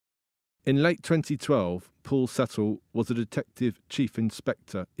In late 2012, Paul Settle was a detective chief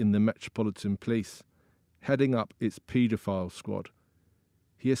inspector in the Metropolitan Police, heading up its paedophile squad.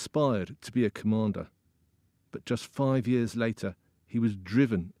 He aspired to be a commander, but just 5 years later, he was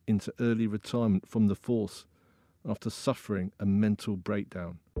driven into early retirement from the force after suffering a mental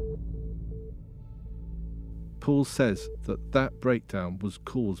breakdown. Paul says that breakdown was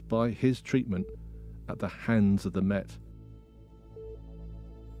caused by his treatment at the hands of the Met.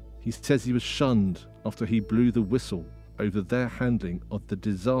 He says he was shunned after he blew the whistle over their handling of the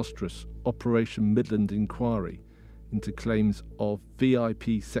disastrous Operation Midland inquiry into claims of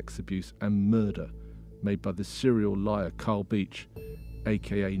VIP sex abuse and murder made by the serial liar Carl Beech,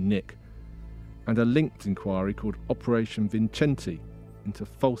 aka Nick, and a linked inquiry called Operation Vincenti into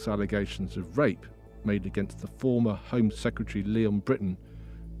false allegations of rape made against the former Home Secretary Leon Brittan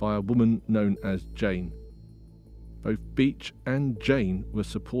by a woman known as Jane. Both Beech and Jane were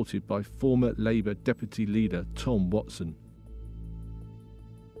supported by former Labour Deputy Leader Tom Watson.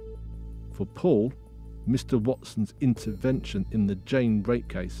 For Paul, Mr. Watson's intervention in the Jane rape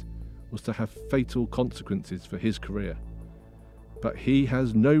case was to have fatal consequences for his career. But he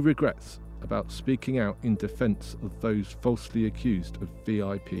has no regrets about speaking out in defence of those falsely accused of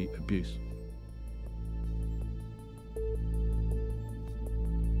VIP abuse.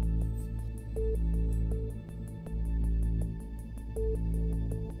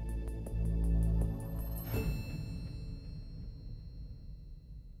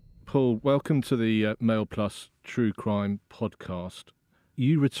 Paul, welcome to the Mail Plus True Crime podcast.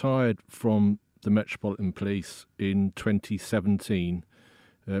 You retired from the Metropolitan Police in 2017,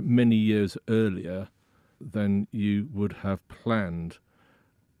 many years earlier than you would have planned.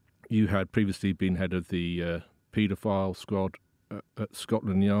 You had previously been head of the paedophile squad at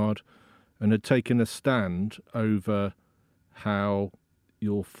Scotland Yard and had taken a stand over how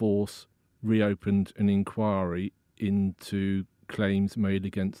your force reopened an inquiry into claims made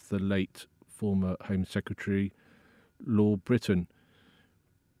against the late former Home Secretary Lord Brittan.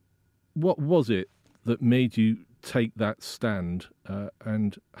 What was it that made you take that stand,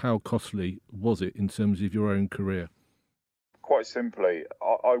 and how costly was it in terms of your own career? Quite simply,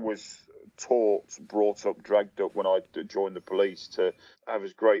 I was taught, brought up, dragged up when I joined the police to have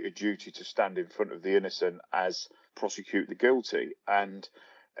as great a duty to stand in front of the innocent as prosecute the guilty. And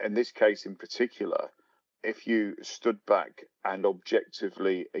in this case in particular, if you stood back and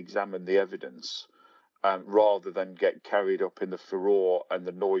objectively examined the evidence, rather than get carried up in the furore and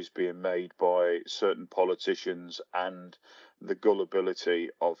the noise being made by certain politicians and the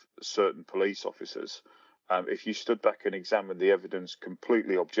gullibility of certain police officers, if you stood back and examined the evidence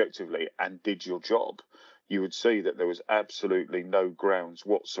completely objectively and did your job, you would see that there was absolutely no grounds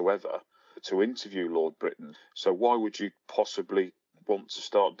whatsoever to interview Lord Brittan. So why would you possibly want to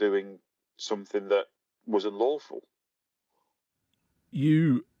start doing something that was unlawful?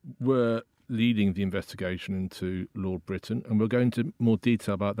 You were leading the investigation into Lord Brittan, and we'll go into more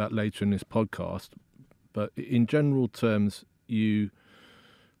detail about that later in this podcast. But in general terms, you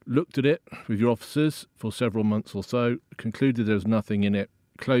looked at it with your officers for several months or so, concluded there was nothing in it,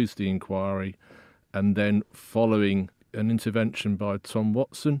 closed the inquiry, and then following an intervention by Tom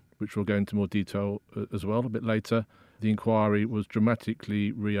Watson, which we'll go into more detail as well a bit later, the inquiry was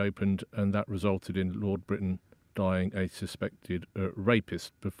dramatically reopened, and that resulted in Lord Brittan dying a suspected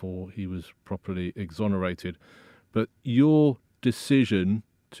rapist before he was properly exonerated. But your decision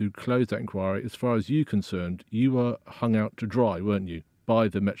to close that inquiry, as far as you're concerned, you were hung out to dry, weren't you, by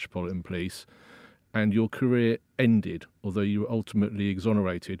the Metropolitan Police, and your career ended, although you were ultimately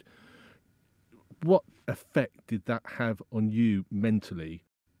exonerated. What effect did that have on you mentally?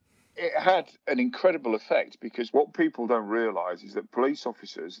 It had an incredible effect, because what people don't realise is that police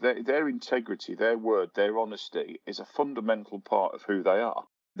officers, their integrity, their word, their honesty is a fundamental part of who they are.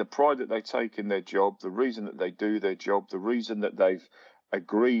 The pride that they take in their job, the reason that they do their job, the reason that they've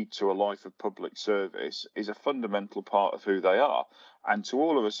agreed to a life of public service is a fundamental part of who they are. And to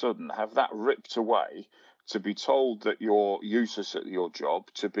all of a sudden have that ripped away, to be told that you're useless at your job,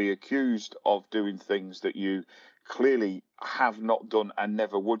 to be accused of doing things that you clearly have not done and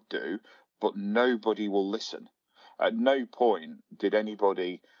never would do, but nobody will listen. At no point did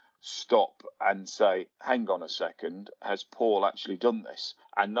anybody stop and say, hang on a second, has Paul actually done this?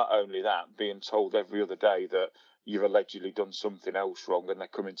 And not only that, being told every other day that you've allegedly done something else wrong and they're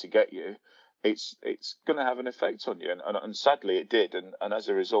coming to get you, it's going to have an effect on you. And sadly it did. And as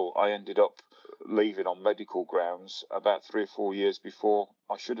a result, I ended up leaving on medical grounds about 3 or 4 years before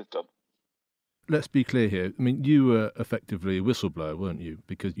I should have done. Let's be clear here. I mean, you were effectively a whistleblower, weren't you?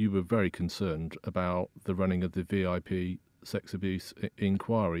 Because you were very concerned about the running of the VIP sex abuse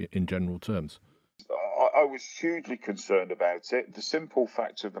inquiry in general terms? I was hugely concerned about it. The simple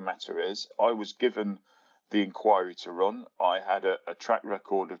fact of the matter is, I was given the inquiry to run. I had a track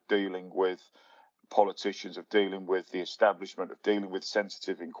record of dealing with politicians, of dealing with the establishment, of dealing with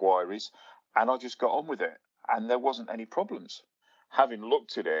sensitive inquiries, and I just got on with it. And there wasn't any problems. Having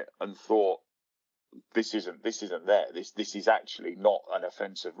looked at it and thought, this isn't there. This is actually not an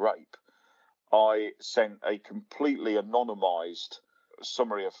offence of rape. I sent a completely anonymised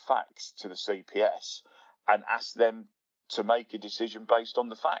summary of facts to the CPS and asked them to make a decision based on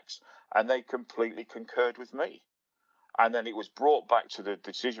the facts, and they completely concurred with me. And then it was brought back to the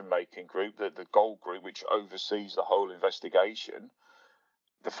decision-making group, the Gold Group, which oversees the whole investigation.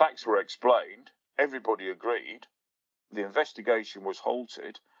 The facts were explained, everybody agreed, the investigation was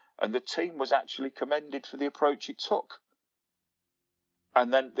halted, and the team was actually commended for the approach it took.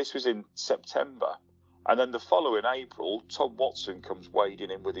 And then this was in September. And then the following April, Tom Watson comes wading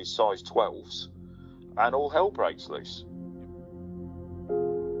in with his size 12s, and all hell breaks loose.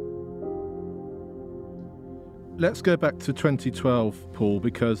 Let's go back to 2012, Paul,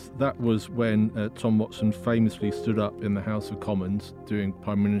 because that was when Tom Watson famously stood up in the House of Commons doing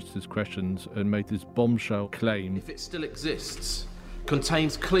Prime Minister's questions and made this bombshell claim. If it still exists,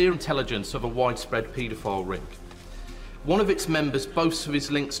 contains clear intelligence of a widespread paedophile ring. One of its members boasts of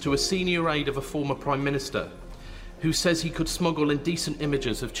his links to a senior aide of a former Prime Minister who says he could smuggle indecent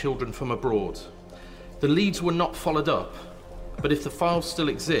images of children from abroad. The leads were not followed up, but if the files still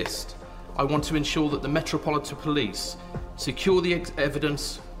exist, I want to ensure that the Metropolitan Police secure the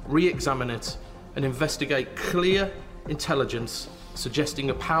evidence, re-examine it, and investigate clear intelligence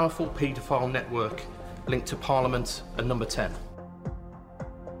suggesting a powerful paedophile network linked to Parliament and Number 10.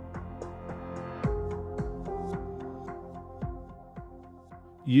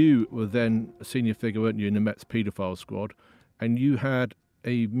 You were then a senior figure, weren't you, in the Met's paedophile squad, and you had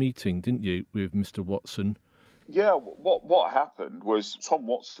a meeting, didn't you, with Mr. Watson? Yeah, what happened was Tom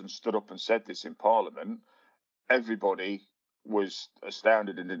Watson stood up and said this in Parliament. Everybody was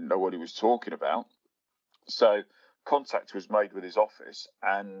astounded and didn't know what he was talking about. So contact was made with his office,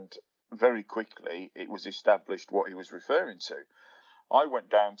 and very quickly it was established what he was referring to. I went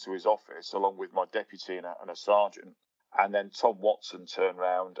down to his office along with my deputy and a sergeant, and then Tom Watson turned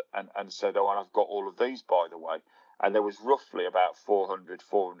round and said, oh, and I've got all of these, by the way. And there was roughly about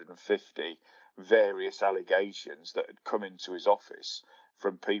 450 various allegations that had come into his office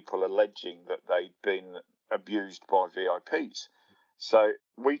from people alleging that they'd been abused by VIPs. So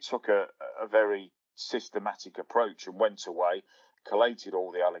we took a very systematic approach and went away, collated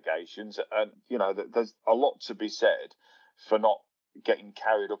all the allegations. And, you know, there's a lot to be said for not getting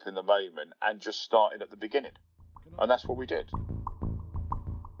carried up in the moment and just starting at the beginning. And that's what we did.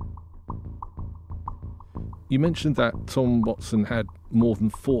 You mentioned that Tom Watson had more than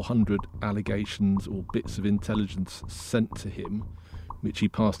 400 allegations or bits of intelligence sent to him, which he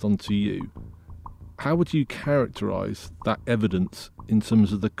passed on to you. How would you characterise that evidence in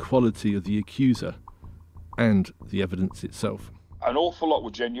terms of the quality of the accuser and the evidence itself? An awful lot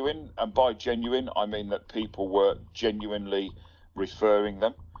were genuine, and by genuine, I mean that people were genuinely referring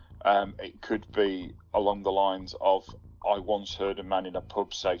them. It could be along the lines of, I once heard a man in a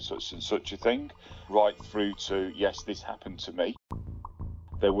pub say such and such a thing, right through to, yes, this happened to me.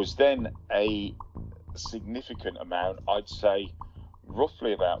 There was then a significant amount, I'd say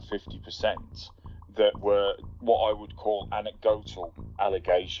roughly about 50%, that were what I would call anecdotal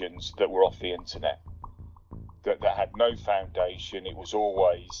allegations that were off the internet, that had no foundation. It was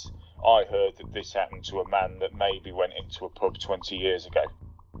always, I heard that this happened to a man that maybe went into a pub 20 years ago.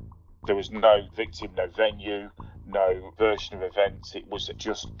 There was no victim, no venue, no version of events. It was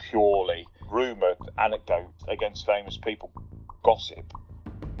just purely rumour, anecdote against famous people, gossip.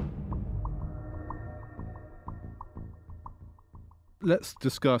 Let's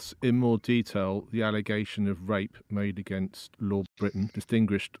discuss in more detail the allegation of rape made against Lord Britton,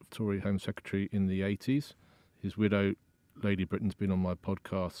 distinguished Tory Home Secretary in the 80s. His widow, Lady Britton's been on my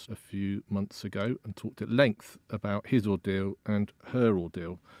podcast a few months ago and talked at length about his ordeal and her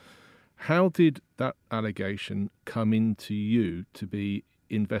ordeal. How did that allegation come into you to be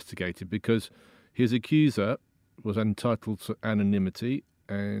investigated? Because his accuser was entitled to anonymity,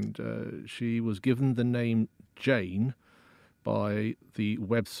 and she was given the name Jane by the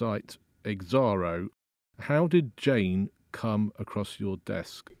website Exaro. How did Jane come across your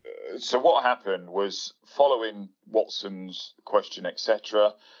desk? So what happened was, following Watson's question,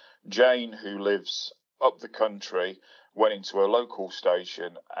 etc., Jane, who lives up the country, went into a local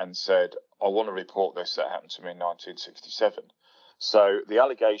station and said, I want to report this that happened to me in 1967. So the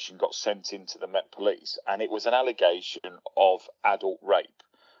allegation got sent into the Met Police, and it was an allegation of adult rape.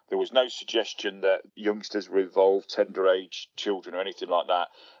 There was no suggestion that youngsters were involved, tender-age children or anything like that.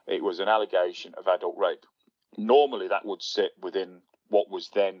 It was an allegation of adult rape. Normally that would sit within what was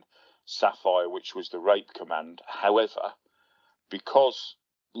then Sapphire, which was the rape command. However, because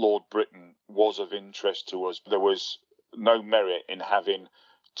Lord Britton was of interest to us, there was no merit in having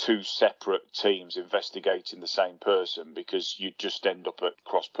two separate teams investigating the same person, because you'd just end up at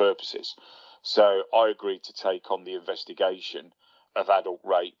cross purposes. So I agreed to take on the investigation of adult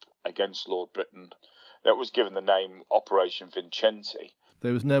rape against Lord Britton. That was given the name Operation Vincenti.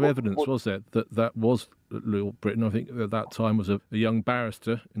 There was no evidence, was there, that was Lord Britton? I think at that time was a young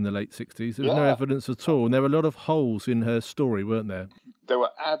barrister in the late 60s. There was no evidence at all, and there were a lot of holes in her story, weren't there? There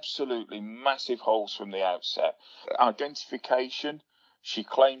were absolutely massive holes from the outset. Identification. She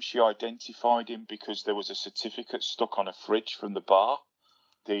claimed she identified him because there was a certificate stuck on a fridge from the bar.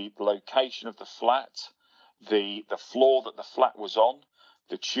 The location of the flat, the floor that the flat was on,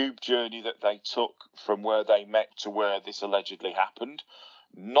 the tube journey that they took from where they met to where this allegedly happened,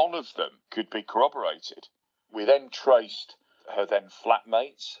 none of them could be corroborated. We then traced her then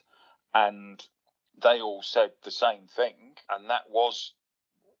flatmates, and they all said the same thing, and that was,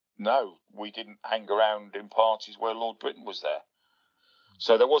 no, we didn't hang around in parties where Lord Britton was there.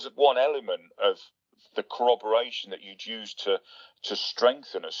 So there wasn't one element of the corroboration that you'd use to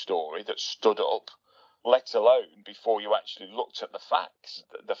strengthen a story that stood up, let alone before you actually looked at the facts.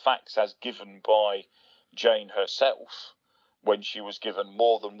 The facts as given by Jane herself, when she was given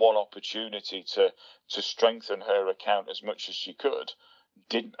more than one opportunity to strengthen her account as much as she could,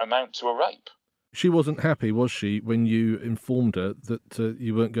 didn't amount to a rape. She wasn't happy, was she, when you informed her that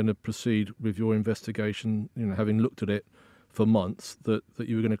you weren't going to proceed with your investigation, having looked at it for months, that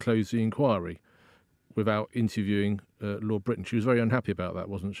you were going to close the inquiry without interviewing Lord Britton? She was very unhappy about that,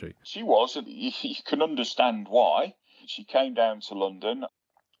 wasn't she? She was, and you can understand why. She came down to London.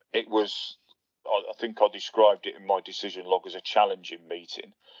 It was, I think I described it in my decision log as a challenging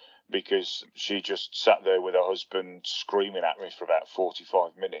meeting, because she just sat there with her husband screaming at me for about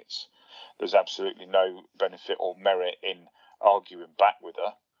 45 minutes. There's absolutely no benefit or merit in arguing back with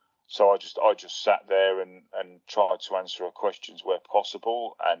her. So I just sat there and tried to answer her questions where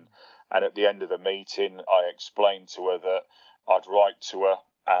possible. And at the end of the meeting, I explained to her that I'd write to her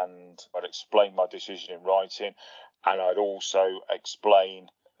and I'd explain my decision in writing. And I'd also explain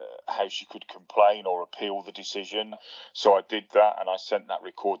how she could complain or appeal the decision. So I did that, and I sent that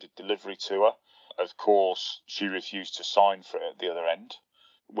recorded delivery to her. Of course, she refused to sign for it at the other end,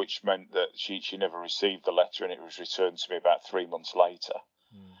 which meant that she never received the letter, and it was returned to me about 3 months later.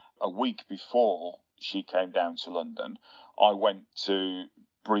 A week before she came down to London, I went to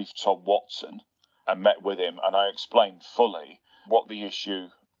brief Tom Watson and met with him, and I explained fully what the issue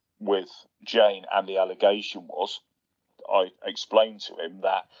with Jane and the allegation was. I explained to him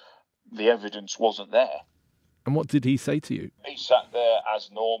that the evidence wasn't there. And what did he say to you? He sat there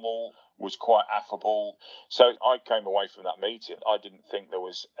as normal, was quite affable. So I came away from that meeting. I didn't think there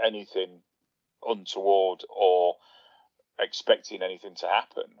was anything untoward or expecting anything to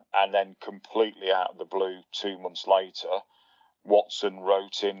happen. And then completely out of the blue, 2 months later, Watson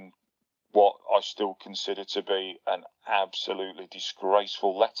wrote in what I still consider to be an absolutely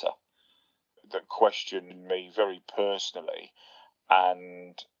disgraceful letter that questioned me very personally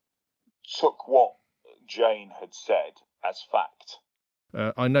and took what Jane had said as fact.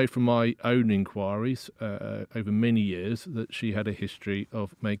 I know from my own inquiries over many years that she had a history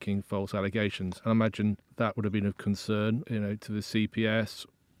of making false allegations. I imagine that would have been of concern, to the CPS.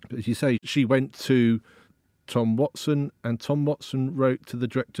 But as you say, she went to Tom Watson, and Tom Watson wrote to the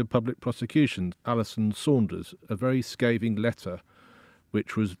Director of Public Prosecutions, Alison Saunders, a very scathing letter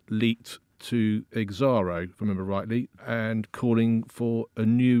which was leaked to Exaro, if I remember rightly, and calling for a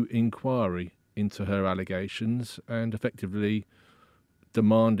new inquiry into her allegations and effectively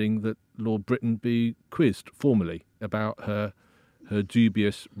demanding that Lord Britton be quizzed formally about her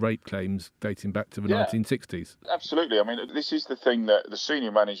dubious rape claims dating back to the 1960s. Absolutely. I mean, this is the thing that the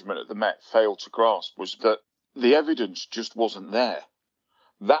senior management at the Met failed to grasp, was that the evidence just wasn't there.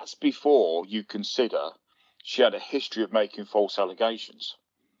 That's before you consider she had a history of making false allegations.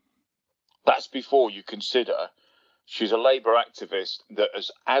 That's before you consider she's a Labour activist that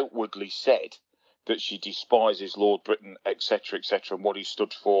has outwardly said that she despises Lord Britton, etc., and what he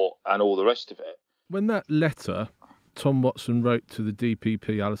stood for and all the rest of it. When that letter Tom Watson wrote to the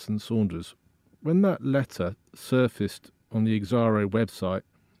DPP, Alison Saunders, when that letter surfaced on the Exaro website,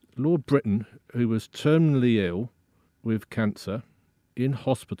 Lord Britton, who was terminally ill with cancer in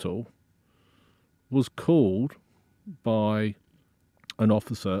hospital, was called by an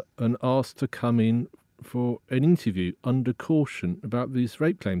officer and asked to come in for an interview under caution about these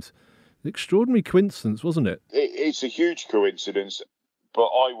rape claims. Extraordinary coincidence, wasn't it? It's a huge coincidence, but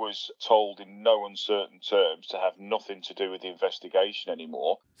I was told in no uncertain terms to have nothing to do with the investigation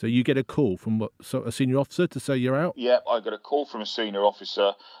anymore. So you get a call from a senior officer to say you're out? Yeah, I got a call from a senior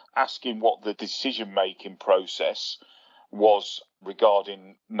officer asking what the decision-making process was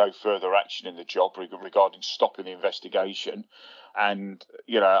regarding no further action in the job, regarding stopping the investigation. And,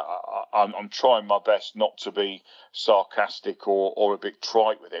 I'm trying my best not to be sarcastic or a bit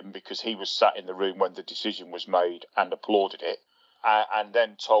trite with him, because he was sat in the room when the decision was made and applauded it. And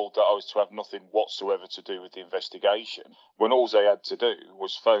then told that I was to have nothing whatsoever to do with the investigation, when all they had to do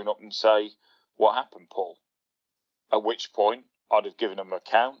was phone up and say, "What happened, Paul?" At which point I'd have given them an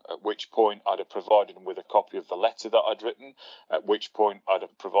account, at which point I'd have provided them with a copy of the letter that I'd written, at which point I'd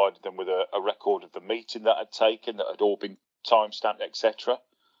have provided them with a record of the meeting that I'd taken, that had all been time-stamped, etc.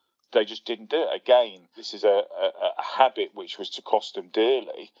 They just didn't do it. Again, this is a habit which was to cost them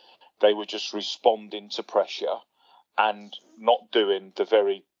dearly. They were just responding to pressure and not doing the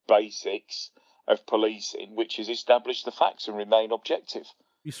very basics of policing, which is establish the facts and remain objective.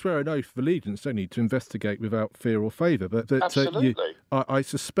 You swear an oath of allegiance, don't you, to investigate without fear or favour. But Absolutely. I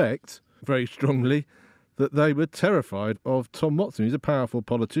suspect very strongly that they were terrified of Tom Watson. He's a powerful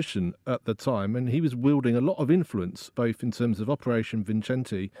politician at the time, and he was wielding a lot of influence, both in terms of Operation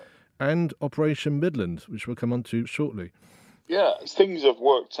Vincenti and Operation Midland, which we'll come on to shortly. Yeah, things have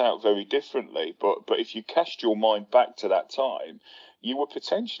worked out very differently, but if you cast your mind back to that time, you were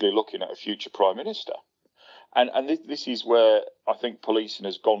potentially looking at a future Prime Minister. And this is where I think policing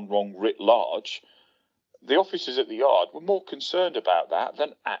has gone wrong writ large. The officers at the yard were more concerned about that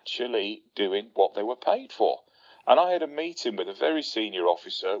than actually doing what they were paid for. And I had a meeting with a very senior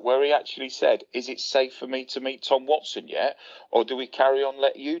officer where he actually said, "Is it safe for me to meet Tom Watson yet, or do we carry on,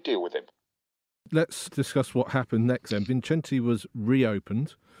 let you deal with him?" Let's discuss what happened next then. Vincenti was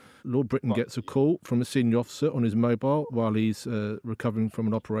reopened. Lord Britton gets a call from a senior officer on his mobile while he's recovering from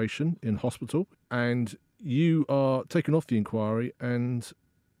an operation in hospital. And you are taken off the inquiry, and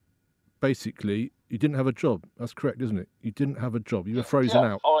basically you didn't have a job. That's correct, isn't it? You didn't have a job. You were frozen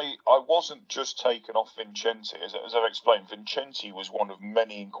out. I wasn't just taken off Vincenti. As I've explained, Vincenti was one of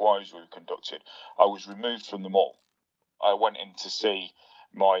many inquiries we've conducted. I was removed from them all. I went in to see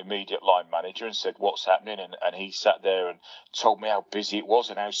my immediate line manager and said, "What's happening?" And he sat there and told me how busy it was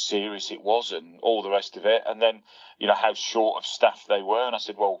and how serious it was and all the rest of it. And then, how short of staff they were. And I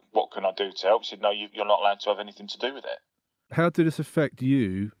said, "Well, what can I do to help?" He said, "No, you're not allowed to have anything to do with it." How did this affect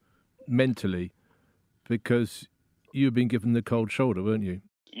you mentally? Because you've been given the cold shoulder, weren't you?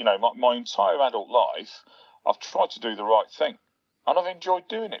 My entire adult life, I've tried to do the right thing. And I've enjoyed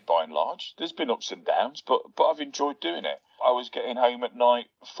doing it by and large. There's been ups and downs, but I've enjoyed doing it. I was getting home at night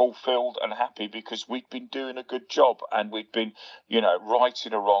fulfilled and happy because we'd been doing a good job and we'd been,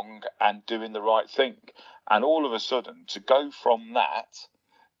 righting a wrong and doing the right thing. And all of a sudden, to go from that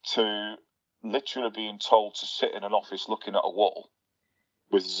to literally being told to sit in an office looking at a wall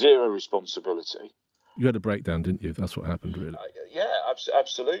with zero responsibility. You had a breakdown, didn't you? That's what happened, really. Yeah,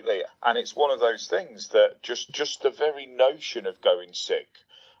 absolutely. And it's one of those things that just the very notion of going sick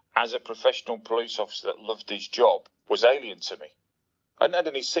as a professional police officer that loved his job was alien to me. I hadn't had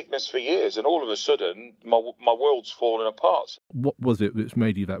any sickness for years, and all of a sudden, my world's fallen apart. What was it that's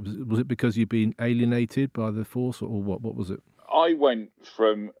made you that? Was it because you'd been alienated by the force, or what? What was it? I went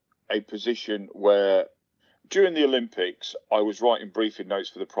from a position where, during the Olympics, I was writing briefing notes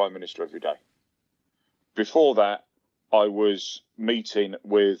for the Prime Minister every day. Before that, I was meeting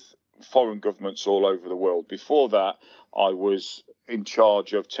with foreign governments all over the world. Before that, I was in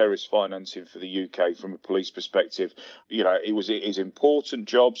charge of terrorist financing for the UK from a police perspective. It was important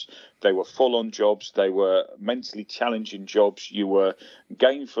jobs. They were full-on jobs. They were mentally challenging jobs. You were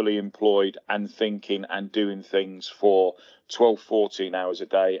gainfully employed and thinking and doing things for 12, 14 hours a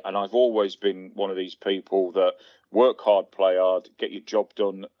day. And I've always been one of these people that work hard, play hard, get your job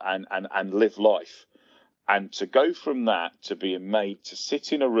done and live life. And to go from that to being made to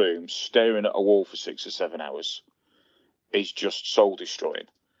sit in a room staring at a wall for 6 or 7 hours is just soul destroying.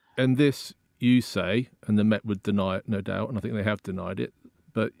 And this, you say, and the Met would deny it, no doubt, and I think they have denied it,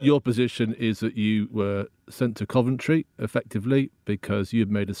 but your position is that you were sent to Coventry, effectively, because you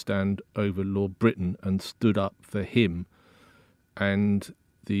had made a stand over Lord Britton and stood up for him and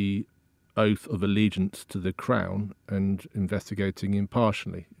the oath of allegiance to the Crown and investigating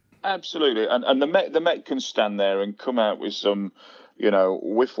impartially. Absolutely, and the Met can stand there and come out with some,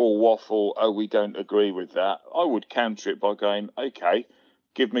 whiffle waffle. Oh, we don't agree with that. I would counter it by going, okay,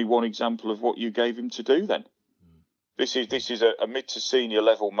 give me one example of what you gave him to do then, This is a mid to senior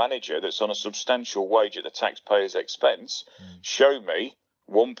level manager that's on a substantial wage at the taxpayer's expense. Show me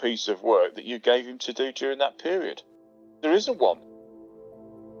one piece of work that you gave him to do during that period. There isn't one.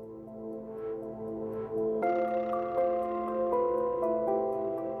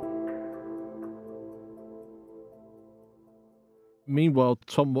 Meanwhile,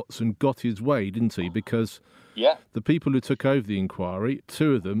 Tom Watson got his way, didn't he? Because the people who took over the inquiry,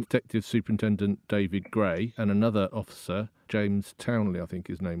 two of them, Detective Superintendent David Gray and another officer, James Townley, I think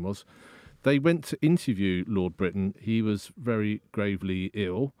his name was, they went to interview Lord Britton. He was very gravely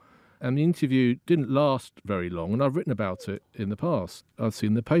ill, and the interview didn't last very long, and I've written about it in the past. I've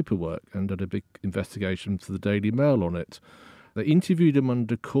seen the paperwork and did a big investigation for the Daily Mail on it. They interviewed him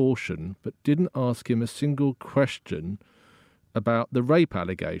under caution, but didn't ask him a single question about the rape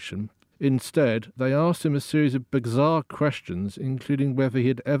allegation. Instead, they asked him a series of bizarre questions, including whether he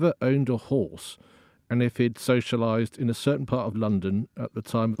had ever owned a horse and if he'd socialised in a certain part of London at the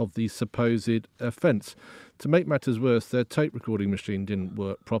time of the supposed offence. To make matters worse, their tape recording machine didn't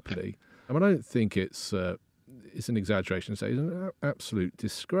work properly. I mean, I don't think it's an exaggeration to say it's an absolute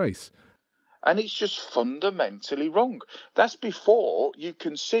disgrace. And it's just fundamentally wrong. That's before you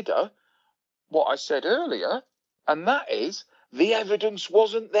consider what I said earlier, and that is the evidence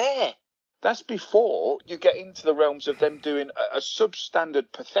wasn't there. That's before you get into the realms of them doing a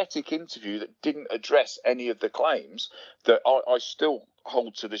substandard, pathetic interview that didn't address any of the claims that I still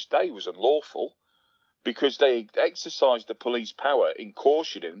hold to this day was unlawful, because they exercised the police power in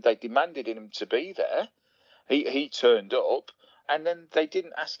cautioning him. They demanded him to be there. He turned up, and then they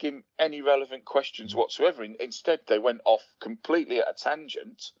didn't ask him any relevant questions whatsoever. Instead, they went off completely at a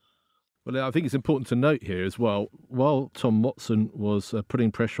tangent. Well, I think it's important to note here as well, while Tom Watson was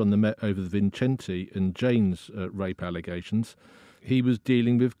putting pressure on the Met over the Vincenti and Jane's rape allegations, he was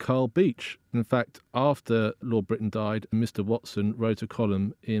dealing with Carl Beech. In fact, after Lord Britton died, Mr. Watson wrote a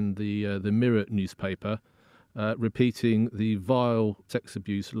column in the Mirror newspaper repeating the vile sex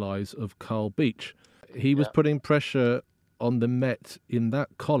abuse lies of Carl Beech. He was putting pressure on the Met in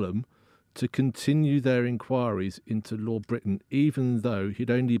that column to continue their inquiries into Lord Britton, even though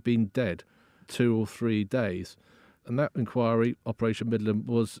he'd only been dead 2 or 3 days. And that inquiry, Operation Midland,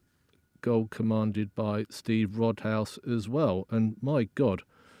 was gold commanded by Steve Rodhouse as well. And my God,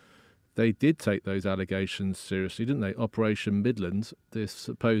 they did take those allegations seriously, didn't they? Operation Midland, this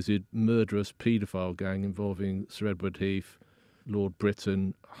supposed murderous paedophile gang involving Sir Edward Heath, Lord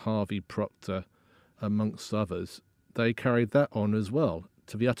Britton, Harvey Proctor, amongst others, they carried that on as well,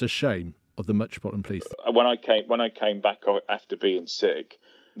 to the utter shame of the Metropolitan Police. When I came back after being sick,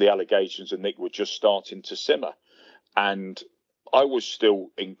 the allegations of Nick were just starting to simmer, and I was still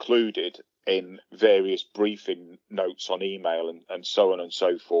included in various briefing notes on email and so on and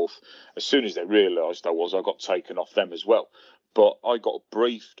so forth. As soon as they realised I got taken off them as well. But I got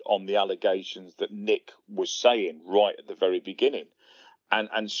briefed on the allegations that Nick was saying right at the very beginning,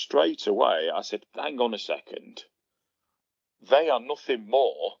 and straight away I said, hang on a second, they are nothing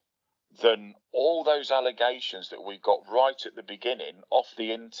more than all those allegations that we got right at the beginning off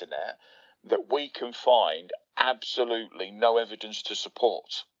the internet that we can find absolutely no evidence to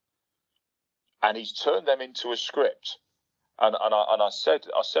support. And he's turned them into a script. And I said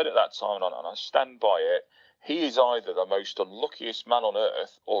at that time, and I stand by it, he is either the most unluckiest man on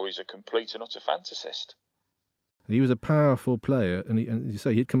earth or he's a complete and utter fantasist. He was a powerful player, and you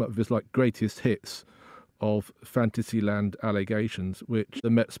say he'd come up with his greatest hits of Fantasyland allegations, which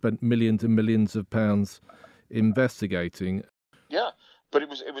the Met spent millions and millions of pounds investigating. Yeah, but it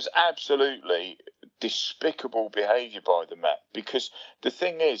was absolutely despicable behaviour by the Met, because the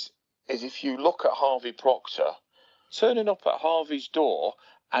thing is if you look at Harvey Proctor turning up at Harvey's door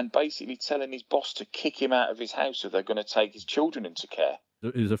and basically telling his boss to kick him out of his house if they're going to take his children into care.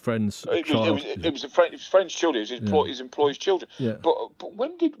 It was a friend's child. It was his friend's children. It was his employee's children. Yeah. But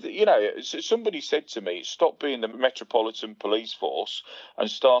when did somebody said to me, stop being the Metropolitan Police Force and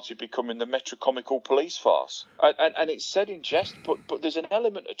started becoming the Metrocomical Police Farce? And it's said in jest, but there's an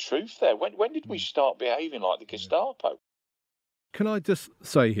element of truth there. When did we start behaving like the Gestapo? Can I just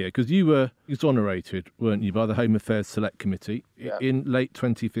say here, because you were exonerated, weren't you, by the Home Affairs Select Committee in late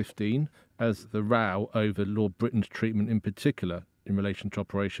 2015 as the row over Lord Britton's treatment in particular in relation to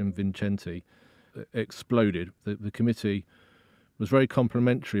Operation Vincenti exploded. The committee was very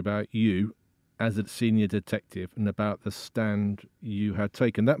complimentary about you as a senior detective and about the stand you had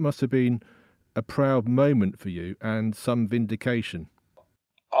taken. That must have been a proud moment for you and some vindication.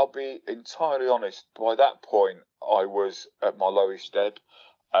 I'll be entirely honest, by that point I was at my lowest ebb.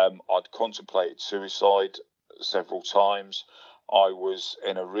 I'd contemplated suicide several times. I was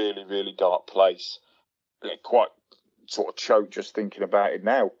in a really, really dark place, quite sort of choke just thinking about it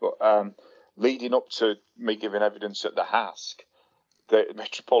now. But leading up to me giving evidence at the HASC, the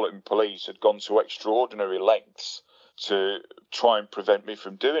Metropolitan Police had gone to extraordinary lengths to try and prevent me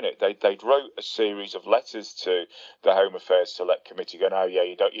from doing it. They'd wrote a series of letters to the Home Affairs Select Committee going, oh yeah,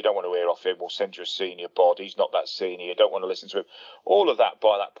 you don't want to hear off him, we'll send you a senior bod, he's not that senior, you don't want to listen to him. All of that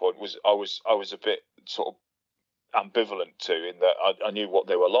by that point was I was a bit sort of ambivalent to, in that I knew what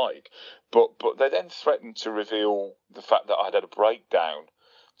they were like. But they then threatened to reveal the fact that I'd had a breakdown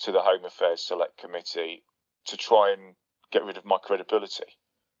to the Home Affairs Select Committee to try and get rid of my credibility.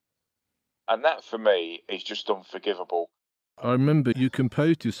 And that, for me, is just unforgivable. I remember you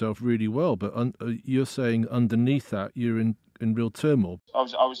composed yourself really well, but you're saying underneath that you're in real turmoil. I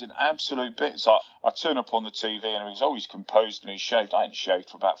was in absolute bits. I turn up on the TV and he's always composed and he's shaved. I hadn't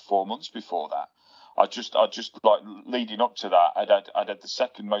shaved for about 4 months before that. I just like leading up to that, I'd had the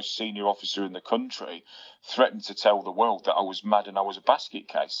second most senior officer in the country threaten to tell the world that I was mad and I was a basket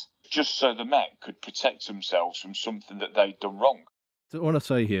case, just so the Met could protect themselves from something that they'd done wrong. So I want to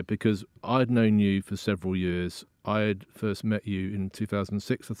say here, because I'd known you for several years. I had first met you in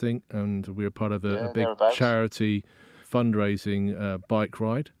 2006, I think, and we were part of a big charity fundraising bike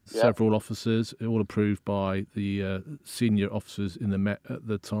ride. Yeah. Several officers, all approved by the senior officers in the Met at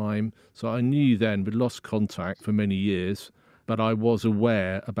the time. So I knew you then. We'd lost contact for many years, but I was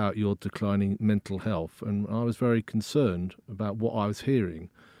aware about your declining mental health, and I was very concerned about what I was hearing,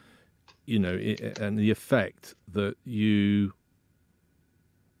 and the effect that you,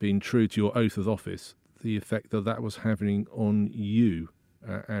 being true to your oath of office, the effect that was having on you,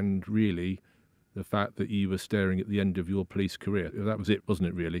 and really the fact that you were staring at the end of your police career. That was it, wasn't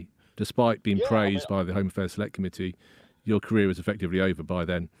it, really? Despite being praised by the Home Affairs Select Committee, your career was effectively over by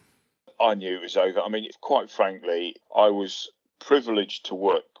then. I knew it was over. I mean, quite frankly, I was privileged to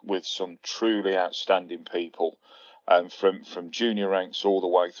work with some truly outstanding people, from junior ranks all the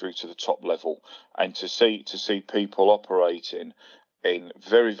way through to the top level, and to see people operating in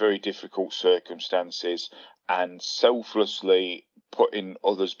very, very difficult circumstances and selflessly putting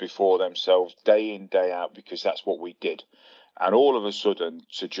others before themselves day in, day out, because that's what we did. And all of a sudden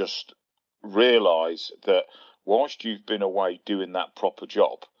to just realise that whilst you've been away doing that proper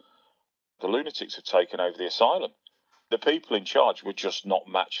job, the lunatics have taken over the asylum. The people in charge were just not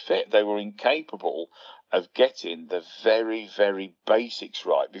match fit. They were incapable of getting the very, very basics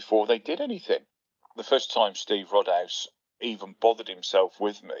right before they did anything. The first time Steve Rodhouse even bothered himself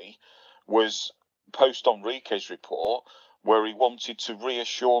with me was post Enrique's report, where he wanted to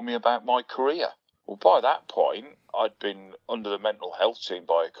reassure me about my career. Well, by that point, I'd been under the mental health team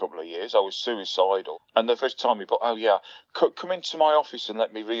by a couple of years. I was suicidal. And the first time he thought, oh yeah, come into my office and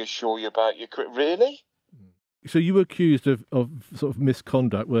let me reassure you about your career. Really? So you were accused of sort of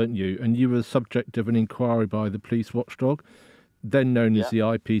misconduct, weren't you? And you were subject of an inquiry by the police watchdog, then known as the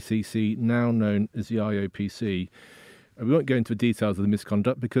IPCC, now known as the IOPC. And we won't go into the details of the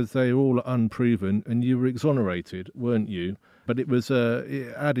misconduct because they are all unproven, and you were exonerated, weren't you? But it was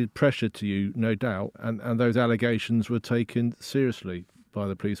it added pressure to you, no doubt, and those allegations were taken seriously by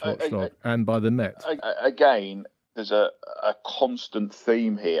the police watchdog and by the Met. Again, there's a constant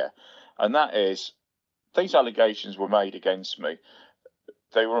theme here, and that is these allegations were made against me.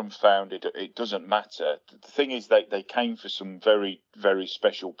 They were unfounded. It doesn't matter. The thing is, they came for some very, very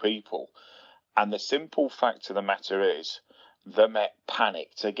special people. And the simple fact of the matter is, the Met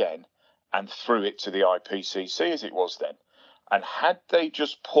panicked again and threw it to the IPCC as it was then. And had they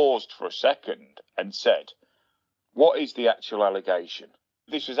just paused for a second and said, what is the actual allegation?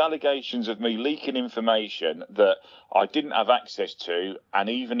 This was allegations of me leaking information that I didn't have access to, and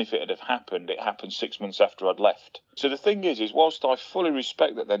even if it had happened, it happened 6 months after I'd left. So the thing is whilst I fully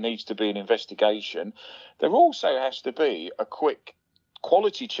respect that there needs to be an investigation, there also has to be a quick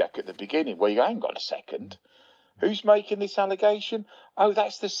quality check at the beginning where you go, hang on a second, who's making this allegation? Oh,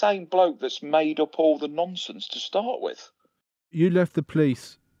 that's the same bloke that's made up all the nonsense to start with. You left the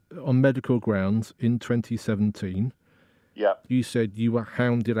police on medical grounds in 2017. Yeah. You said you were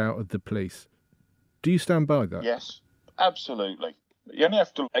hounded out of the police. Do you stand by that? Yes, absolutely. You only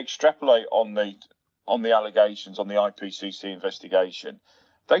have to extrapolate on the allegations on the IPCC investigation.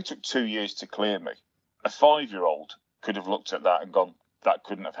 They took 2 years to clear me. A 5-year-old could have looked at that and gone, that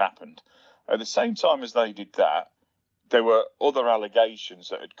couldn't have happened. At the same time as they did that, there were other allegations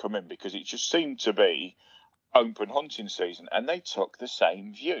that had come in because it just seemed to be open hunting season, and they took the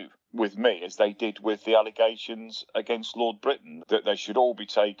same view with me as they did with the allegations against Lord Britton, that they should all be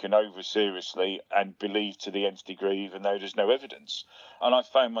taken over seriously and believed to the nth degree, even though there's no evidence. And I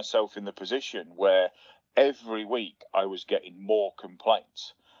found myself in the position where every week I was getting more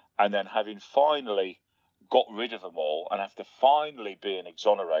complaints, and then having finally got rid of them all, and after finally being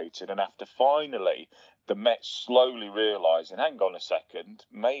exonerated, and after finally the Met slowly realising, hang on a second,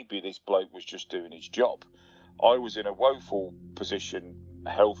 maybe this bloke was just doing his job. I was in a woeful position,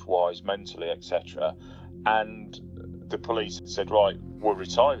 health-wise, mentally, etc. And the police said, right, we're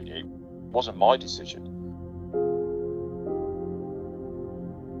retiring you. It wasn't my decision.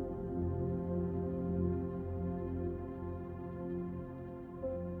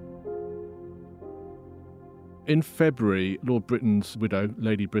 In February, Lord Britton's widow,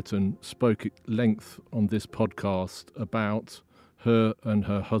 Lady Britton, spoke at length on this podcast about her and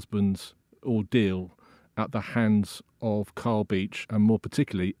her husband's ordeal at the hands of Carl Beech, and more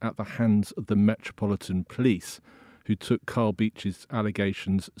particularly at the hands of the Metropolitan Police, who took Carl Beech's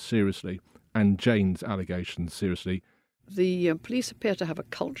allegations seriously and Jane's allegations seriously. The police appear to have a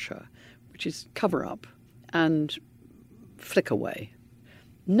culture which is cover up and flick away.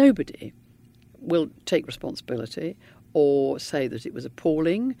 Nobody will take responsibility or say that it was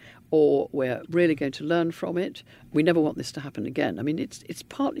appalling or we're really going to learn from it. We never want this to happen again. I mean, it's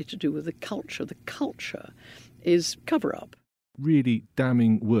partly to do with the culture. The culture is cover-up. Really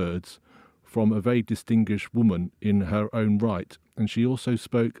damning words from a very distinguished woman in her own right. And she also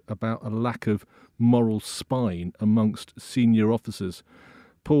spoke about a lack of moral spine amongst senior officers.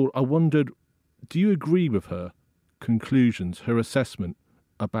 Paul, I wondered, do you agree with her conclusions, her assessment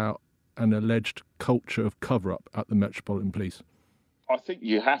about an alleged culture of cover-up at the Metropolitan Police? I think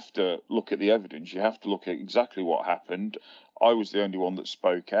you have to look at the evidence. You have to look at exactly what happened. I was the only one that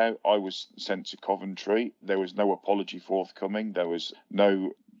spoke out. I was sent to Coventry. There was no apology forthcoming. There was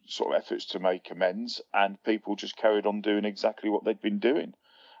no sort of efforts to make amends. And people just carried on doing exactly what they'd been doing.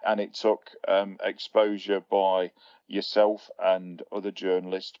 And it took exposure by yourself and other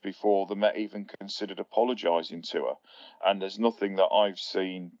journalists before the Met even considered apologising to her. And there's nothing that I've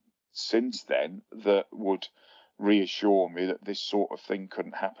seen since then that would reassure me that this sort of thing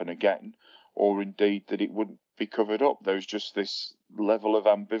couldn't happen again, or indeed that it wouldn't be covered up. There was just this level of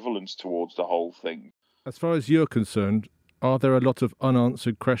ambivalence towards the whole thing. As far as you're concerned, are there a lot of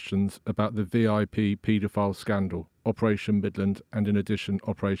unanswered questions about the VIP paedophile scandal, Operation Midland, and in addition,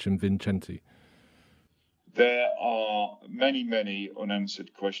 Operation Vincenti? There are many, many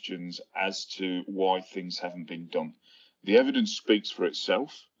unanswered questions as to why things haven't been done. The evidence speaks for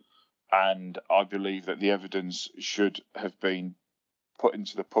itself. And I believe that the evidence should have been put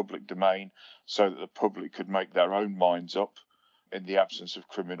into the public domain so that the public could make their own minds up in the absence of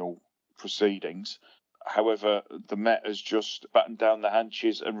criminal proceedings. However, the Met has just battened down the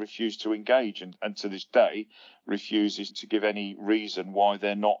hatches and refused to engage, and to this day refuses to give any reason why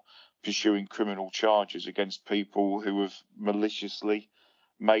they're not pursuing criminal charges against people who have maliciously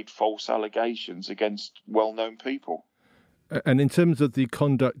made false allegations against well-known people. And in terms of the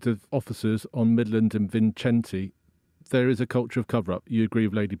conduct of officers on Midland and Vincenti, there is a culture of cover-up. You agree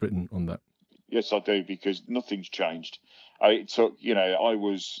with Lady Britton on that? Yes, I do, because nothing's changed. I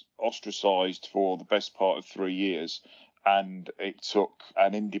was ostracised for the best part of 3 years, and it took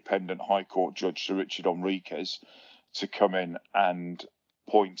an independent High Court judge, Sir Richard Enriquez, to come in and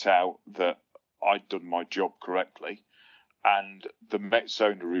point out that I'd done my job correctly. And the Met's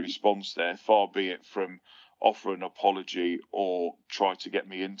only response there, far be it from offer an apology or try to get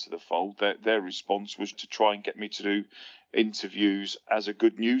me into the fold, their response was to try and get me to do interviews as a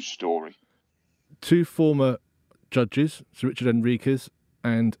good news story. Two former judges, Sir Richard Enriquez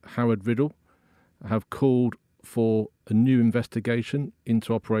and Howard Riddle, have called for a new investigation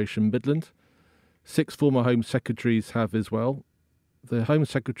into Operation Midland. 6 former Home Secretaries have as well. The Home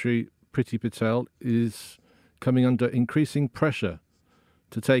Secretary, Priti Patel, is coming under increasing pressure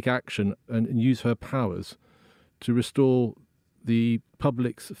to take action and use her powers to restore the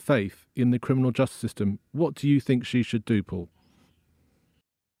public's faith in the criminal justice system. What do you think she should do, Paul?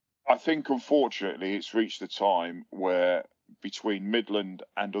 I think, unfortunately, it's reached the time where, between Midland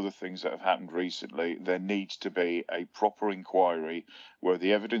and other things that have happened recently, there needs to be a proper inquiry where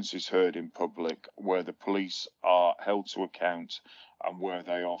the evidence is heard in public, where the police are held to account, and where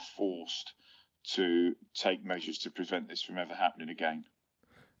they are forced to take measures to prevent this from ever happening again.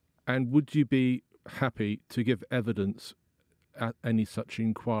 And would you be happy to give evidence at any such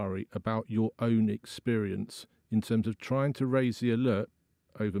inquiry about your own experience in terms of trying to raise the alert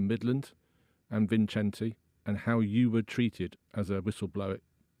over Midland and Vincenti and how you were treated as a whistleblower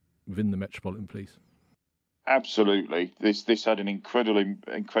within the Metropolitan Police? Absolutely. This had an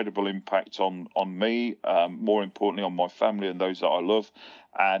incredible impact on me, more importantly on my family and those that I love.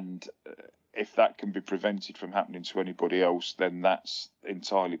 And if that can be prevented from happening to anybody else, then that's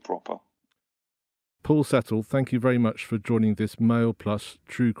entirely proper. Paul Settle, thank you very much for joining this Mail Plus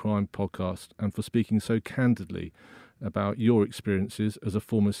True Crime podcast and for speaking so candidly about your experiences as a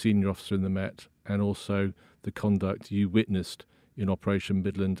former senior officer in the Met and also the conduct you witnessed in Operation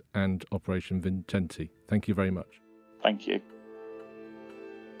Midland and Operation Vincenti. Thank you very much. Thank you.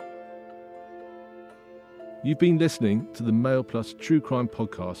 You've been listening to the Mail Plus True Crime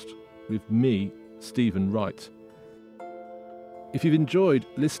podcast with me, Stephen Wright. If you've enjoyed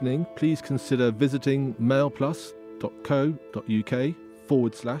listening, please consider visiting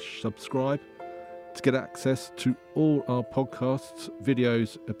mailplus.co.uk/subscribe to get access to all our podcasts,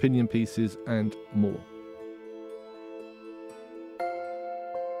 videos, opinion pieces and more.